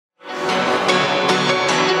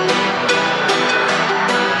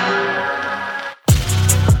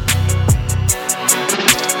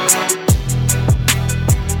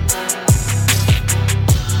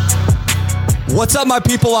What's up, my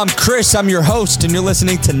people? I'm Chris. I'm your host, and you're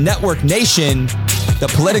listening to Network Nation,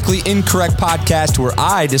 the politically incorrect podcast where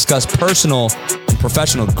I discuss personal and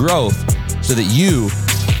professional growth so that you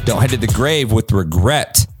don't head to the grave with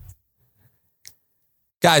regret.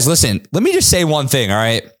 Guys, listen, let me just say one thing, all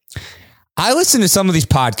right? I listen to some of these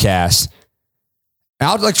podcasts, and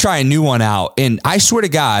I'll try a new one out, and I swear to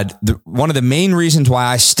God, one of the main reasons why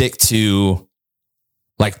I stick to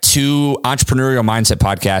two entrepreneurial mindset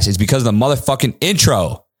podcasts is because of the motherfucking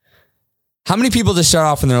intro. How many people just start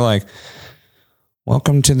off and they're like,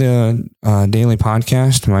 welcome to the daily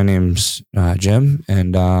podcast. My name's Jim.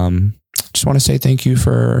 And just want to say thank you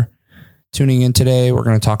for tuning in today. We're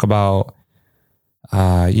going to talk about,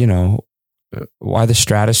 why the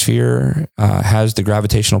stratosphere has the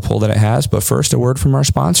gravitational pull that it has. But first, a word from our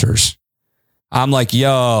sponsors. I'm like,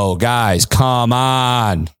 yo, guys, come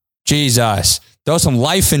on. Jesus. Throw some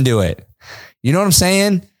life into it. You know what I'm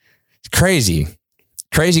saying? It's crazy.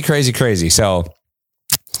 So,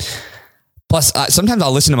 plus, sometimes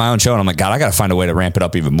I'll listen to my own show and I'm like, God, I got to find a way to ramp it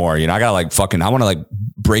up even more. I got to I want to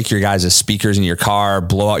break your guys' speakers in your car,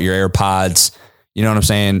 blow out your AirPods. You know what I'm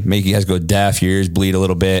saying? Make you guys go deaf, your ears bleed a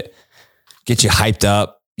little bit, get you hyped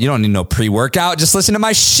up. You don't need no pre-workout. Just listen to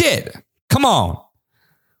my shit. Come on.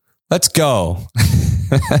 Let's go.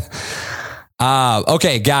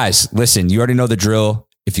 Okay, guys, listen, you already know the drill.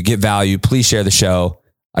 If you get value, please share the show.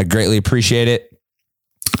 I greatly appreciate it.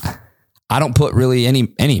 I don't put really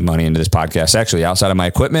any money into this podcast, actually, outside of my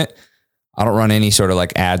equipment. I don't run any sort of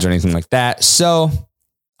ads or anything like that. So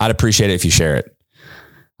I'd appreciate it if you share it.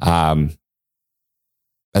 As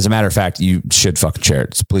a matter of fact, you should fucking share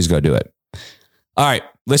it. So please go do it. All right,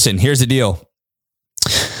 listen, here's the deal.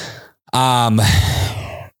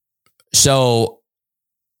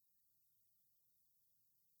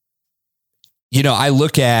 I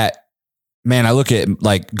look at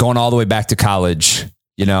going all the way back to college.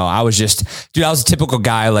 I was a typical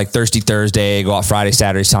guy, thirsty Thursday, go out Friday,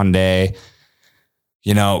 Saturday, Sunday,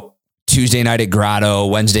 Tuesday night at Grotto,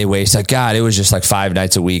 Wednesday waste. God, it was just 5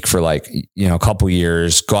 nights a week for a couple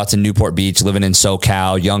years, go out to Newport Beach, living in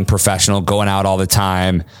SoCal, young professional, going out all the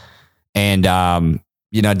time. And,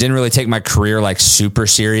 didn't really take my career super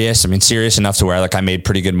serious. I mean, serious enough to where I made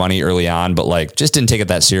pretty good money early on, but just didn't take it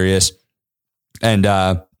that serious. And,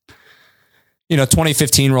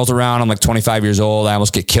 2015 rolls around. I'm 25 years old. I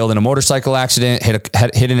almost get killed in a motorcycle accident, hit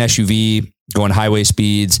an SUV going highway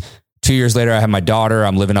speeds. 2 years later, I have my daughter.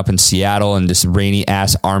 I'm living up in Seattle in this rainy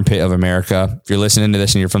ass armpit of America. If you're listening to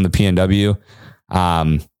this and you're from the PNW,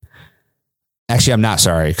 actually, I'm not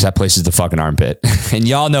sorry because that place is the fucking armpit and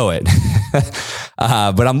y'all know it.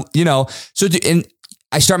 But I'm, and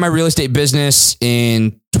I start my real estate business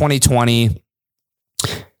in 2020.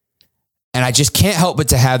 And I just can't help but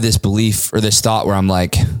to have this belief or this thought where I'm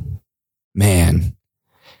like, man,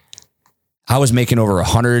 I was making over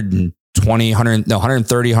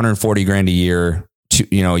 130, 140 grand a year,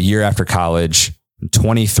 a year after college, I'm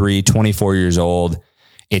 23, 24 years old.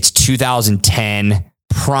 It's 2010,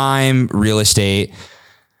 prime real estate.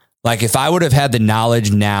 If I would have had the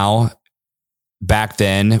knowledge now back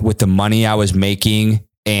then with the money I was making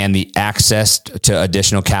and the access to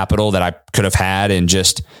additional capital that I could have had and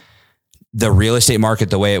just the real estate market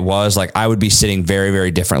the way it was, I would be sitting very,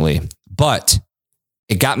 very differently. But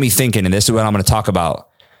it got me thinking, and this is what I'm going to talk about.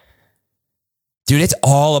 Dude, it's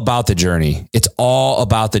all about the journey. It's all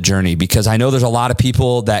about the journey because I know there's a lot of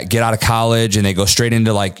people that get out of college and they go straight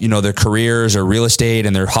into their careers or real estate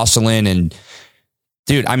and they're hustling. And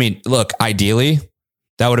dude, I mean, look, ideally,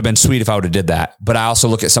 that would have been sweet if I would have did that. But I also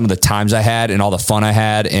look at some of the times I had and all the fun I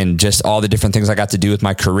had and just all the different things I got to do with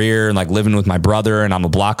my career and living with my brother. And I'm a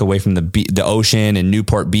block away from the ocean and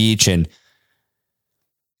Newport Beach. And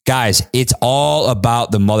guys, it's all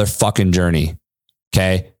about the motherfucking journey.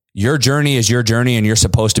 Okay. Your journey is your journey and you're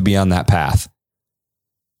supposed to be on that path.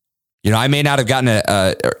 I may not have gotten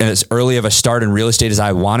as early of a start in real estate as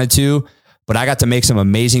I wanted to, but I got to make some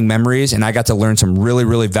amazing memories and I got to learn some really,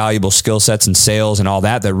 really valuable skill sets and sales and all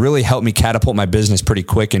that really helped me catapult my business pretty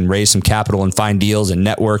quick and raise some capital and find deals and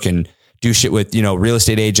network and do shit with, real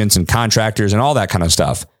estate agents and contractors and all that kind of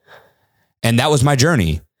stuff. And that was my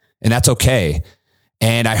journey and that's okay.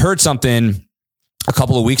 And I heard something a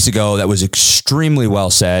couple of weeks ago that was extremely well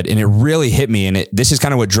said and it really hit me. And this is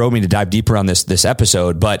kind of what drove me to dive deeper on this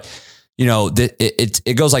episode. But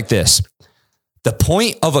it goes like this. The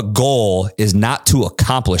point of a goal is not to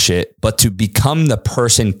accomplish it, but to become the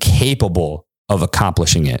person capable of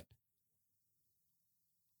accomplishing it.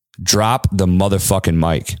 Drop the motherfucking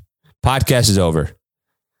mic. Podcast is over.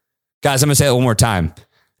 Guys, I'm going to say it one more time.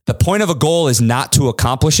 The point of a goal is not to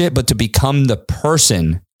accomplish it, but to become the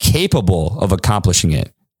person capable of accomplishing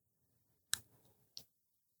it.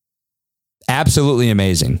 Absolutely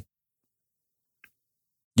amazing.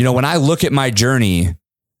 You know, when I look at my journey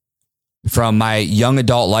from my young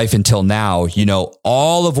adult life until now, you know,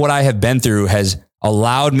 all of what I have been through has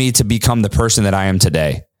allowed me to become the person that I am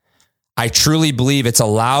today. I truly believe it's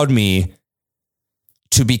allowed me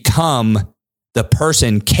to become the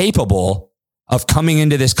person capable of coming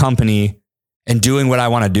into this company and doing what I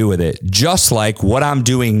want to do with it. Just like what I'm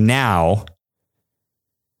doing now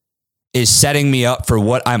is setting me up for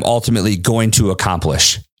what I'm ultimately going to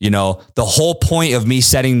accomplish. You know, the whole point of me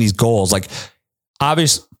setting these goals, like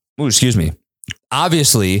obviously,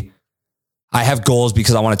 I have goals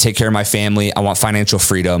because I want to take care of my family. I want financial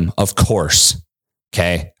freedom, of course.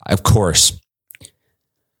 Okay. Of course.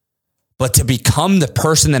 But to become the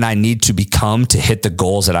person that I need to become to hit the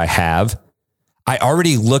goals that I have, I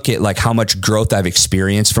already look at like how much growth I've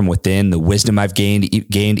experienced from within, the wisdom I've gained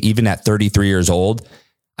even at 33 years old.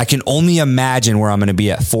 I can only imagine where I'm going to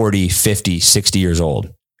be at 40, 50, 60 years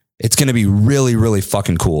old. It's going to be really, really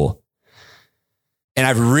fucking cool. And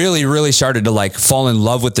I've really started to like fall in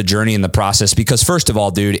love with the journey and the process because first of all,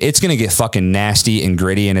 dude, it's going to get fucking nasty and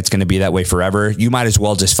gritty and it's going to be that way forever. You might as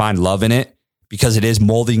well just find love in it because it is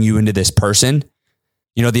molding you into this person.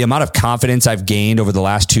 You know, the amount of confidence I've gained over the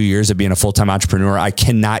last 2 years of being a full-time entrepreneur, I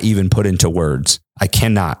cannot even put into words. I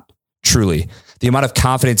cannot, truly. The amount of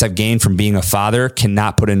confidence I've gained from being a father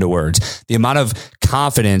cannot put into words. The amount of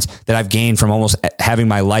confidence that I've gained from almost having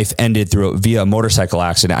my life ended via a motorcycle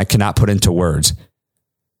accident, I cannot put into words.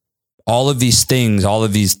 All of these things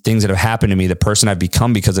that have happened to me, the person I've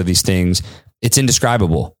become because of these things, it's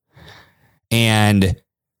indescribable. And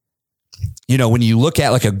you know, when you look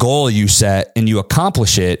at like a goal you set and you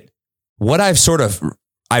accomplish it, what I've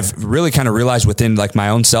really kind of realized within like my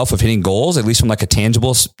own self of hitting goals, at least from like a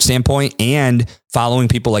tangible standpoint and following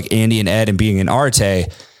people like Andy and Ed and being in Arte,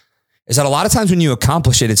 is that a lot of times when you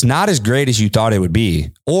accomplish it, it's not as great as you thought it would be,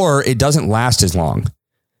 or it doesn't last as long.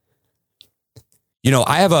 You know,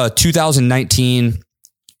 I have a 2019,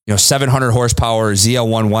 700 horsepower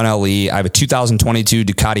ZL1 1LE. I have a 2022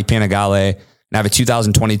 Ducati Panigale. And I have a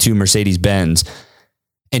 2022 Mercedes-Benz.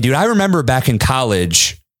 And dude, I remember back in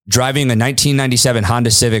college driving a 1997 Honda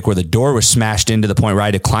Civic where the door was smashed into the point where I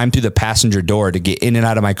had to climb through the passenger door to get in and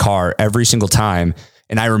out of my car every single time.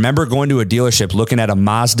 And I remember going to a dealership looking at a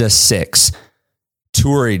Mazda 6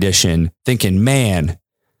 Tour Edition thinking, man,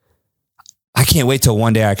 I can't wait till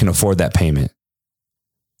one day I can afford that payment.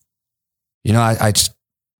 You know, that's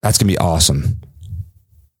going to be awesome.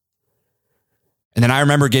 And then I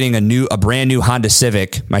remember getting a brand new Honda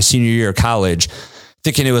Civic my senior year of college,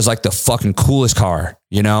 thinking it was like the fucking coolest car,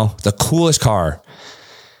 the coolest car.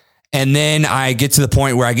 And then I get to the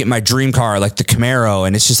point where I get my dream car, like the Camaro.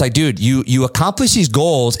 And it's just like, dude, you accomplish these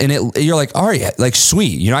goals and you're like, all right, like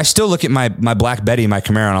sweet. I still look at my Black Betty, my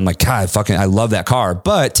Camaro, and I'm like, God, I love that car.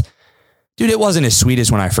 But dude, it wasn't as sweet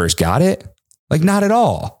as when I first got it. Like not at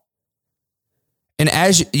all. And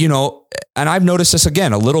as you know, and I've noticed this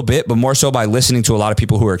again a little bit, but more so by listening to a lot of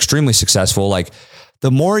people who are extremely successful, like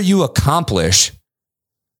the more you accomplish,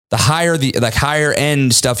 the higher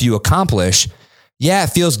end stuff you accomplish. Yeah,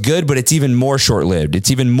 it feels good, but it's even more short-lived.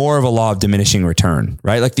 It's even more of a law of diminishing return,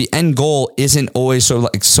 right? Like the end goal isn't always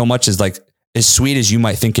so much as sweet as you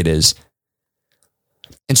might think it is.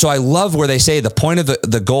 And so I love where they say the point of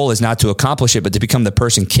the goal is not to accomplish it, but to become the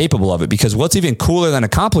person capable of it. Because what's even cooler than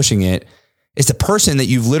accomplishing it is the person that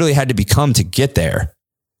you've literally had to become to get there.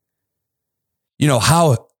 You know,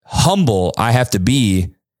 how humble I have to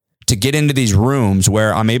be to get into these rooms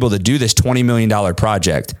where I'm able to do this $20 million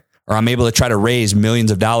project, or I'm able to try to raise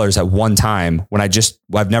millions of dollars at one time when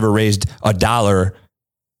I've never raised $1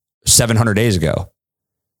 700 days ago.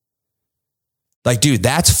 Like, dude,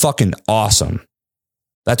 that's fucking awesome.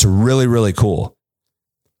 That's really, really cool.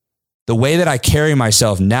 The way that I carry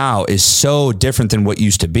myself now is so different than what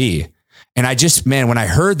used to be. And when I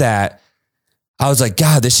heard that, I was like,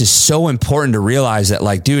 God, this is so important to realize that,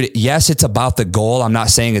 like, dude, yes, it's about the goal. I'm not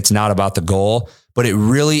saying it's not about the goal, but it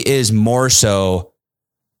really is more so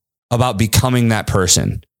about becoming that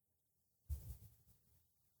person.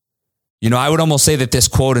 I would almost say that this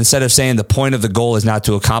quote, instead of saying the point of the goal is not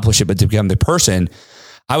to accomplish it, but to become the person,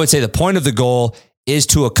 I would say the point of the goal is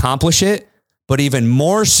to accomplish it, but even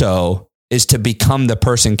more so is to become the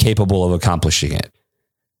person capable of accomplishing it.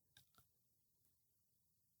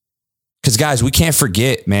 Because guys, we can't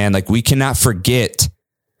forget, man, like we cannot forget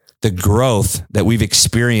the growth that we've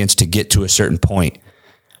experienced to get to a certain point.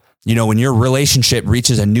 When your relationship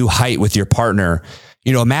reaches a new height with your partner,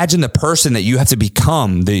 imagine the person that you have to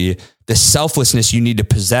become, the selflessness you need to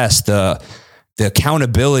possess, the the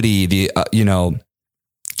accountability,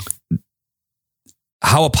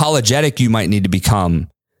 how apologetic you might need to become.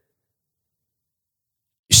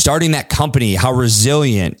 Starting that company, how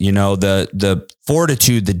resilient, the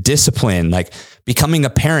fortitude, the discipline, like becoming a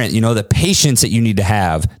parent, the patience that you need to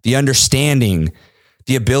have, the understanding,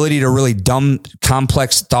 the ability to really dumb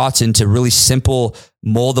complex thoughts into really simple,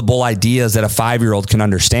 moldable ideas that a 5-year-old can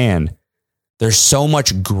understand. There's so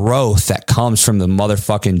much growth that comes from the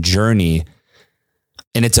motherfucking journey.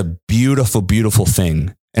 And it's a beautiful, beautiful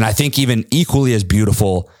thing. And I think even equally as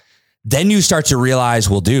beautiful, then you start to realize,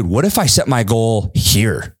 well, dude, what if I set my goal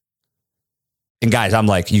here? And guys, I'm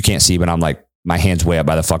like, you can't see, but I'm like, my hand's way up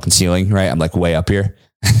by the fucking ceiling, right? I'm like way up here.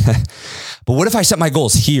 But what if I set my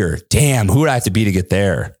goals here? Damn, who would I have to be to get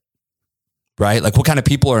there? Right? Like what kind of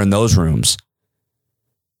people are in those rooms?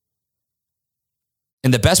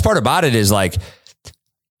 And the best part about it is like,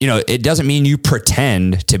 it doesn't mean you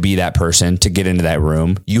pretend to be that person to get into that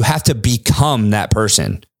room. You have to become that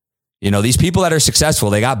person. These people that are successful,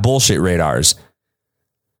 they got bullshit radars.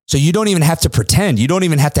 So you don't even have to pretend. You don't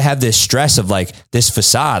even have to have this stress of like this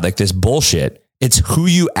facade, like this bullshit. It's who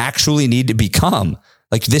you actually need to become.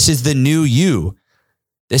 Like this is the new you.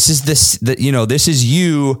 This is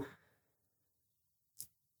you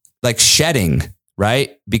like shedding,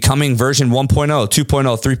 right? Becoming version 1.0,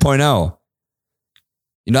 2.0, 3.0.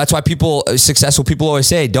 That's why successful people always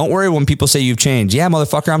say, don't worry when people say you've changed. Yeah,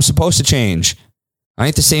 motherfucker, I'm supposed to change. I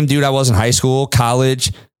ain't the same dude I was in high school,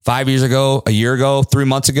 college, 5 years ago, a year ago, 3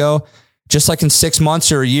 months ago. Just like in 6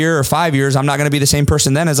 months or a year or 5 years, I'm not going to be the same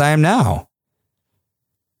person then as I am now.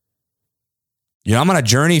 I'm on a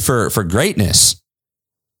journey for greatness.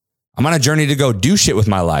 I'm on a journey to go do shit with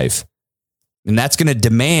my life. And that's going to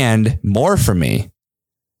demand more from me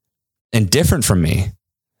and different from me.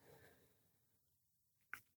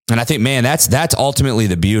 And I think, man, that's ultimately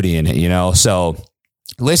the beauty in it, So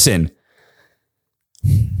listen,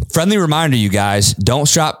 friendly reminder, you guys, don't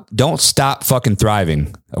stop fucking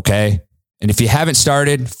thriving. Okay. And if you haven't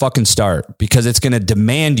started, fucking start, because it's going to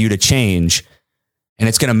demand you to change and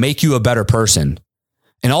it's going to make you a better person.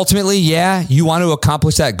 And ultimately, yeah, you want to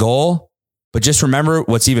accomplish that goal, but just remember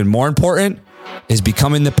what's even more important is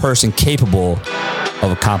becoming the person capable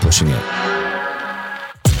of accomplishing it.